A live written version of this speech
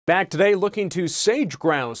Back today looking to sage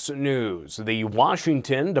grouse news. The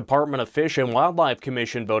Washington Department of Fish and Wildlife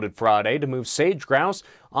Commission voted Friday to move sage grouse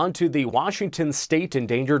onto the Washington State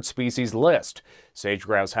Endangered Species list. Sage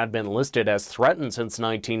grouse had been listed as threatened since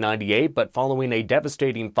 1998, but following a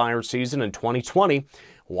devastating fire season in 2020,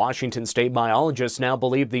 Washington state biologists now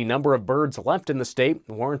believe the number of birds left in the state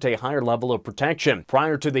warrant a higher level of protection.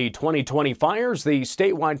 Prior to the 2020 fires, the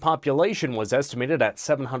statewide population was estimated at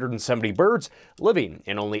 770 birds, living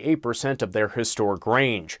in only 8% of their historic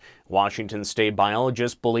range. Washington state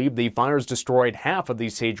biologists believe the fires destroyed half of the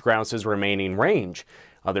sage grouse's remaining range.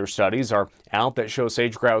 Other studies are out that show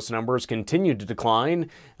sage grouse numbers continue to decline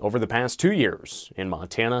over the past 2 years in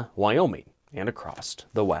Montana, Wyoming, and across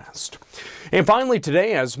the West. And finally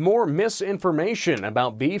today, as more misinformation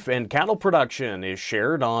about beef and cattle production is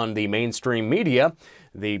shared on the mainstream media,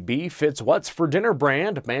 the Beef It's What's for Dinner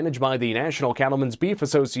brand, managed by the National Cattlemen's Beef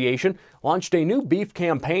Association, launched a new beef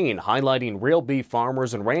campaign highlighting real beef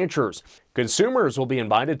farmers and ranchers. Consumers will be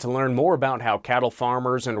invited to learn more about how cattle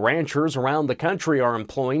farmers and ranchers around the country are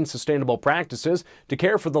employing sustainable practices to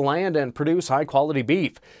care for the land and produce high-quality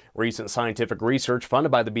beef. Recent scientific research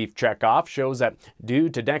funded by the Beef Checkoff shows that due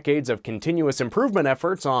to decades of continuous improvement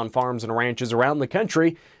efforts on farms and ranches around the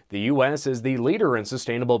country, the U.S. is the leader in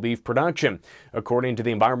sustainable beef production. According to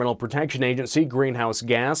the Environmental Protection Agency, greenhouse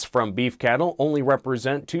gas from beef cattle only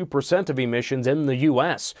represent 2% of emissions in the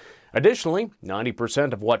U.S. Additionally,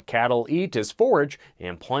 90% of what cattle eat is forage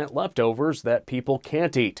and plant leftovers that people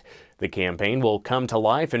can't eat. The campaign will come to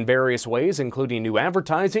life in various ways, including new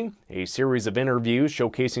advertising, a series of interviews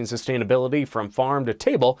showcasing sustainability from farm to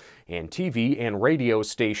table, and TV and radio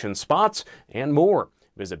station spots, and more.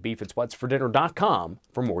 Visit beefitswhatsfordinner.com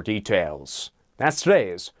for more details. That's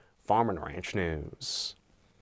today's Farm and Ranch News.